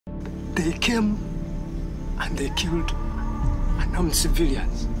They came and they killed unarmed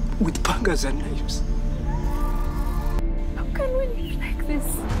civilians with pangas and knives. How can we live like this?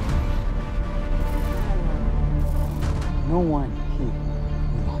 No one here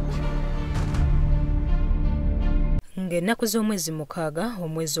wants you. Ng'ennaku z'omwezi mukaaga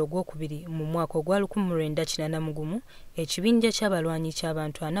omwezi ogwokubiri mu mwaka ogwa 1981 ekibinja ky'abalwanyi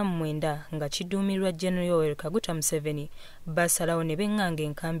ky'abantu 49 nga kiduumirwa General Yoweri Kaguta Museveni basalawo ne benganga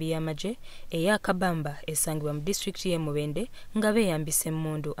enkambi y'amagye eya Kabamba esangibwa mu disitulikiti y'e Mubende nga beeyambisa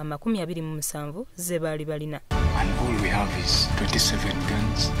emmundu 27 ze baali balina. And all we have is 27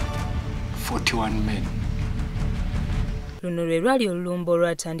 guns, 41 men. Luno lwe lwali olulumba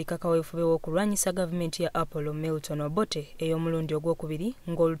olwatandika kaweefube w'okulwanyisa gavumenti ya Apollo Milton Obote ey'omulundi ogwokubiri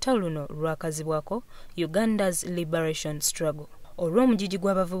ng'olutalo luno lwakazibwako Uganda's Liberation Struggle. Olw'omugigi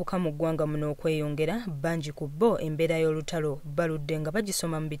gw'abavubuka mu ggwanga muno okweyongera, bangi ku bo embeera y'olutalo baludde nga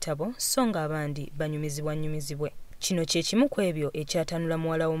bagisoma mu bitabo so nga abandi banyumizibwe. Kino kye kimu ku ebyo ekyatanula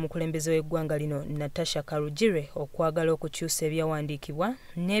muwala w'omukulembeze w'eggwanga lino Natasha okwagala okukyusa ebyawandiikibwa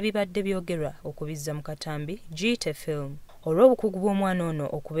n'ebibadde byogerwa okubizza mu katambi giyite film. Olw'obukugu bw'omwana ono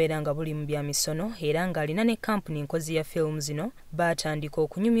okubeera nga buli mu bya misono era ng'alina ne kampuni nkozi ya film zino, baatandika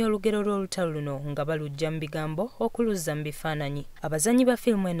okunyumya olugero lw'olutalo luno nga balujja mu bigambo okuluzza mu bifaananyi. Abazannyi ba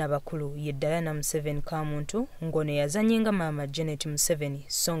firimu eno abakulu ye Diana Museveni Kamuntu ng'ono yazannyenga maama Janet Museveni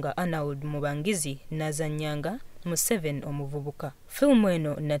so nga Arnold Mubangizi n'azannyanga Museveni omuvubuka. Filimu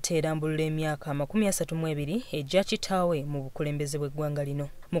eno nateerambulula emyaka 32 ejja kitaawe mu bukulembeze bw'eggwanga lino.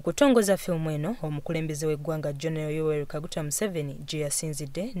 Mu kutongoza filimu eno, omukulembeze w'eggwanga General Yoweri Kaguta Museveni gye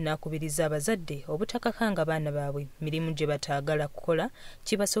yasinzidde n'akubiriza abazadde obutakakanga baana baabwe mirimu gye bataagala kukola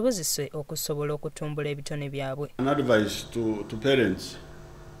kibasobozese okusobola okutumbula ebitone byabwe. An advice to parents.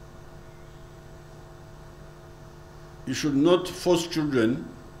 You should not force children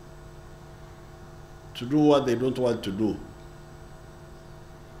to do what they don't want to do.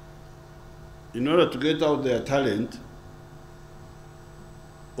 In order to get out their talent,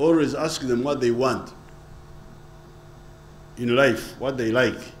 always ask them what they want in life, what they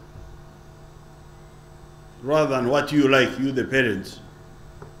like, rather than what you like, you the parents.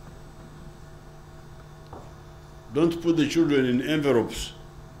 Don't put the children in envelopes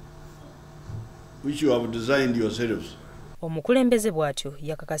which you have designed yourselves. Omukulembeze bw'atyo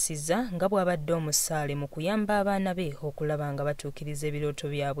yakakasizza nga bw'abadde omusaale mu kuyamba abaana be okulaba nga batuukiriza ebirooto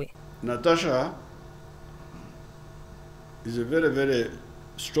byabwe. Natasha is a very, very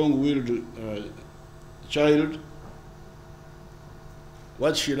strong-willed child.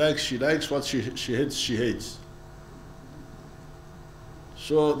 What she likes. What she hates, she hates.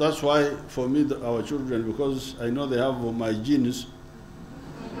 So that's why, for me, our children, because I know they have my genes,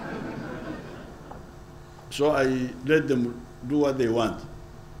 so I let them do what they want.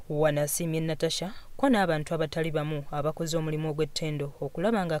 Wanasiimye Natasha ko n'abantu abatali bamu abakoze omulimu ogw'ettendo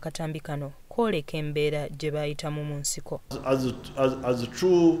okulaba nga akatambi kano kooleka embeera gye bayitamu mu nsiko. As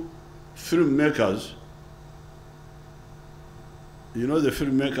true filmmakers, you know, the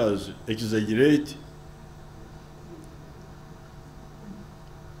filmmakers exaggerate.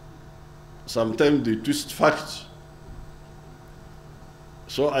 Sometimes they twist facts.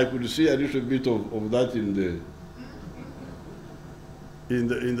 So I could see a little bit of that in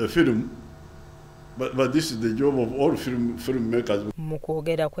the film, but this is the job of all filmmakers. Mu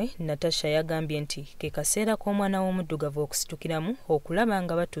kwogera kwe, Natasha yagambye nti ke kaseera k'omwana w'omuddugavu okusitukiramu okulaba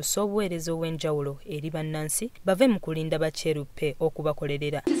nga batuusa obuweereza obw'enjawulo eri bannansi bave mu kulinda bakyeruppe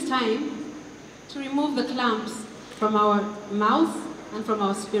okubakolerera. It is time to remove the clamps from our mouths and from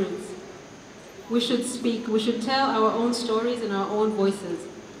our spirits. We should speak, we should tell our own stories in our own voices.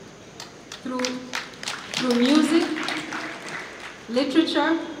 Through music,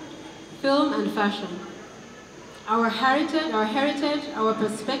 literature, film and fashion. Our heritage, our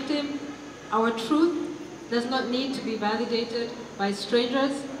perspective, our truth does not need to be validated by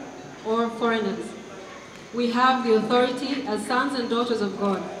strangers or foreigners. We have the authority as sons and daughters of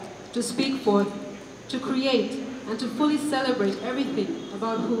God to speak forth, to create and to fully celebrate everything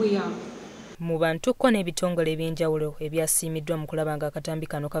about who we are. Mu bantu ko n'ebitongole ebyenjawulo ebyasiimiddwa mu kulaba nga akatambi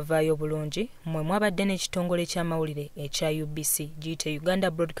kano kavaayo bulungi, mwe mwabadde n'ekitongole ky'amawulire ekya UBC giyite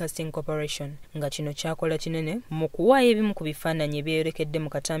Uganda Broadcasting Corporation nga kino kyakola kinene mu kuwaayo ebimu ku bifaananyi ebyeyolekedde mu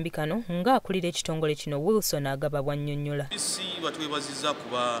katambi kano ng'akulira ekitongole kino Wilson agaba bwannyonnyola. UBC batwebazizza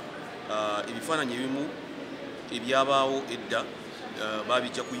kuba ebifaananyi ebimu ebyabaawo edda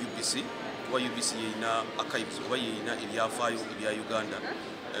baabijja ku UBC kuba UBC yeyina archives oba yeyina ebyafaayo ebya Uganda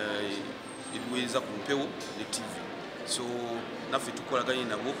ebiweereza ku mpewo ne TV. So naffe tukolaganye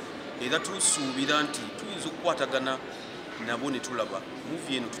nabo era tusuubira nti tuyinza okukwatagana nabo ne tulaba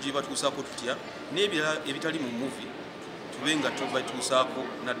movie eno tugibatuusaako tutya n'ebirala ebitali mu movie tube nga tubatuusaako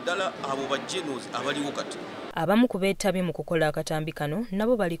naddala abo bajenozi abaliwo kati. Abamu ku beetabye mu kukola akatambi kano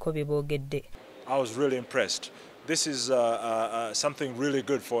nabo baliko bye boogedde. I was really impressed. This is something really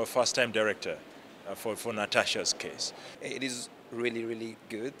good for a first-time director, for Natasha's case. It is really, really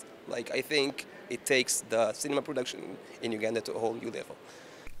good. Like, I think it takes the cinema production in Uganda to a whole new level.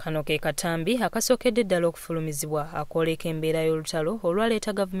 Kano ke katambi akasookedde ddala okufulumizibwa akooleka embeera y'olutalo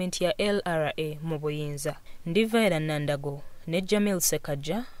olwaleeta gavumenti ya LRA mu buyinza. Ndiva era Nandago ne Jamil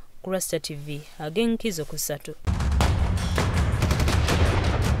Sekajja ku Rasta TV ag'enkizo ku 3.